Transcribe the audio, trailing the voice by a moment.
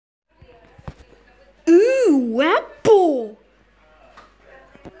Ooh, apple.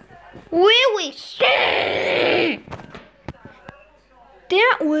 Really sad.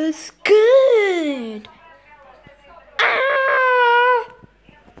 That was good. Ah!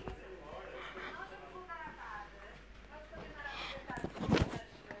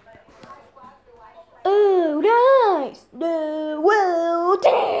 Oh, nice. The world.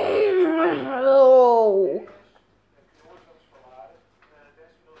 Oh.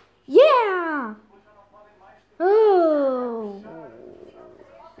 Yeah. Oh.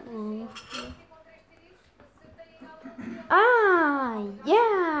 Ah,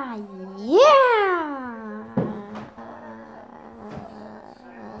 yeah, yeah.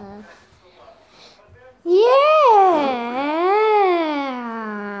 Yeah.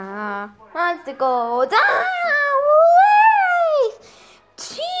 Let's go down. Wait.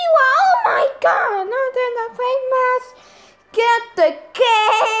 Chihuahua. Oh my God. Not in the famous. Get the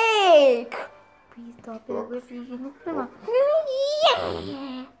cake. Please stop it with you. Yeah.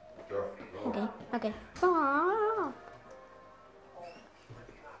 Okay. Stop.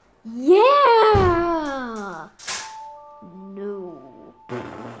 Yeah. No.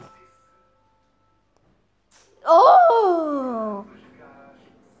 Oh.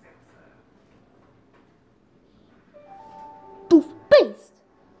 Toothpaste.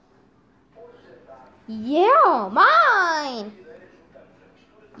 Yeah, mine.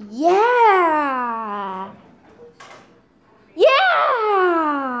 Yeah.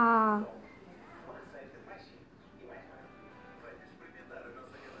 Yeah.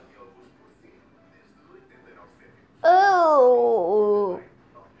 Oh.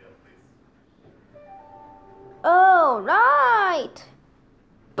 Oh, right.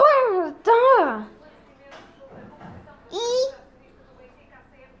 Duh. E.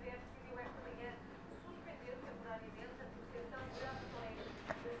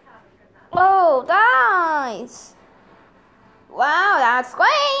 Oh, nice. Wow, that's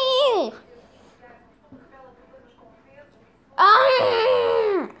great.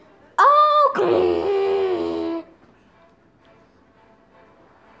 Oh, great.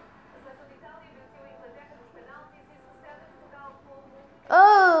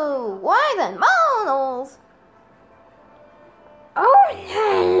 Oh, why then models?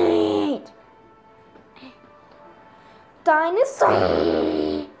 Oh, right.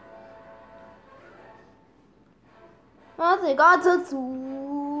 Dinosaur. Also, got the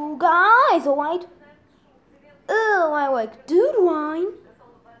two guys, alright? Oh, I like dude wine.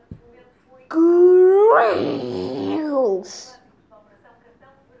 Grills.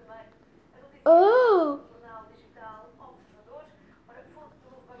 Oh.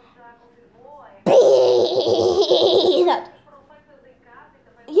 Peanut.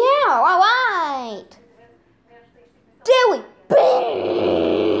 Yeah, alright. Jelly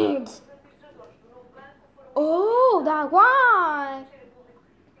beans. Oh, that's why.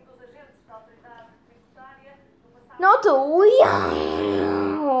 Not the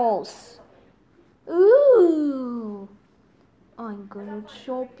wheels. Ooh. I'm gonna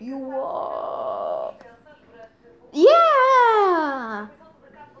chop you up. Yeah.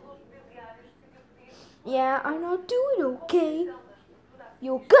 Yeah, I'm not doing okay.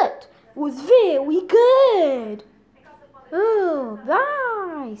 Your gut was very good. Oh,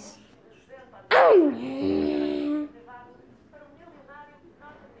 nice. Oh, nice.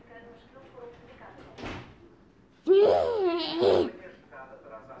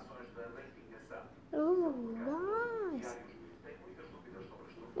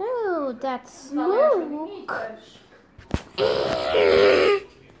 Oh, that's smoke.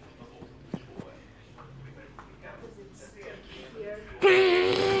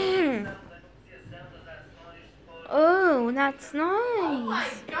 Oh, that's nice. Oh my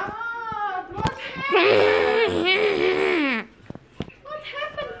God! What happened? What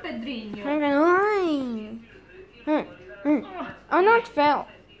happened, Pedrinho? I'm not fell.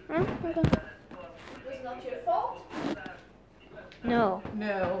 Was not your fault? No.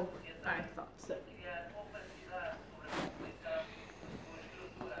 No, I thought so.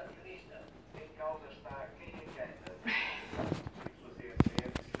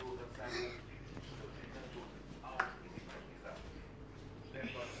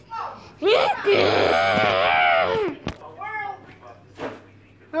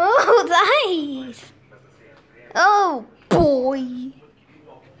 Oh, nice. Oh, boy.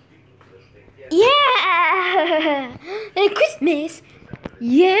 Yeah. And Christmas.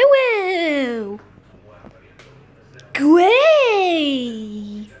 Yeah, well.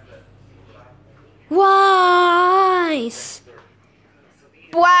 Great. Wise.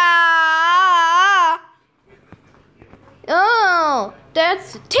 Wow. Oh,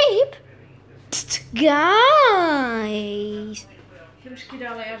 that's a tape. Guys. Temos que ir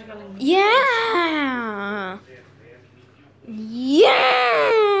ali às galinhas. Yeah.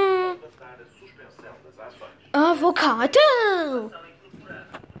 Yeah. Avocado.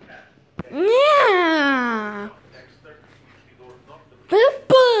 Yeah.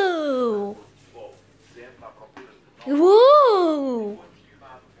 Purple. Whoa.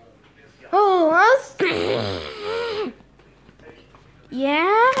 Oh, that's...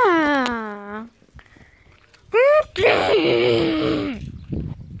 Yeah.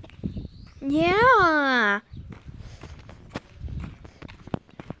 Yeah.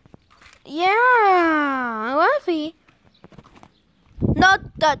 Yeah. Luffy. Not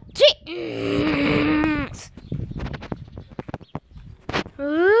the chickens.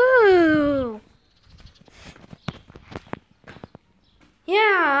 Ooh.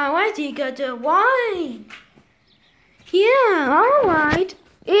 Yeah, why do you got the wine? Yeah, alright.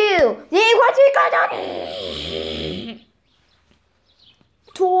 Ew, hey, what you got on?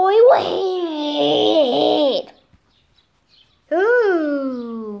 Toilet.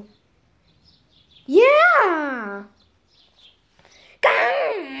 Ooh. Yeah.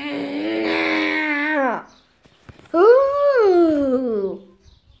 Ooh.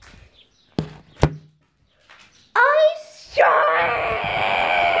 Ice cream.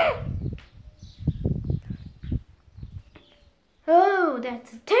 Oh,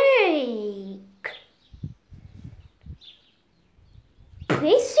 that's a take.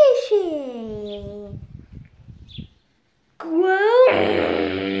 PlayStation. Grow.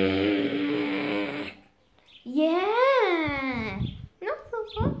 Yeah. Not so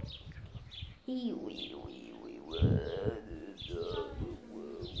fun.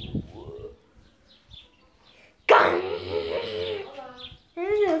 Gun.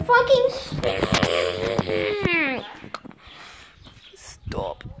 There's a fucking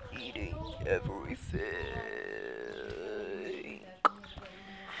stop eating everything.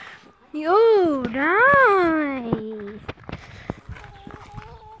 Yo, nice.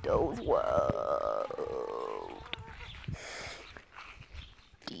 Those wild.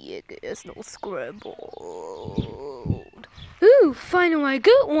 The egg is no scrambled. Ooh, finally I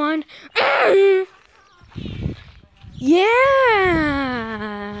got one. Yeah.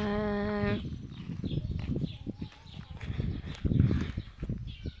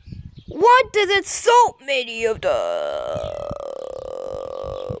 What does it so many of them?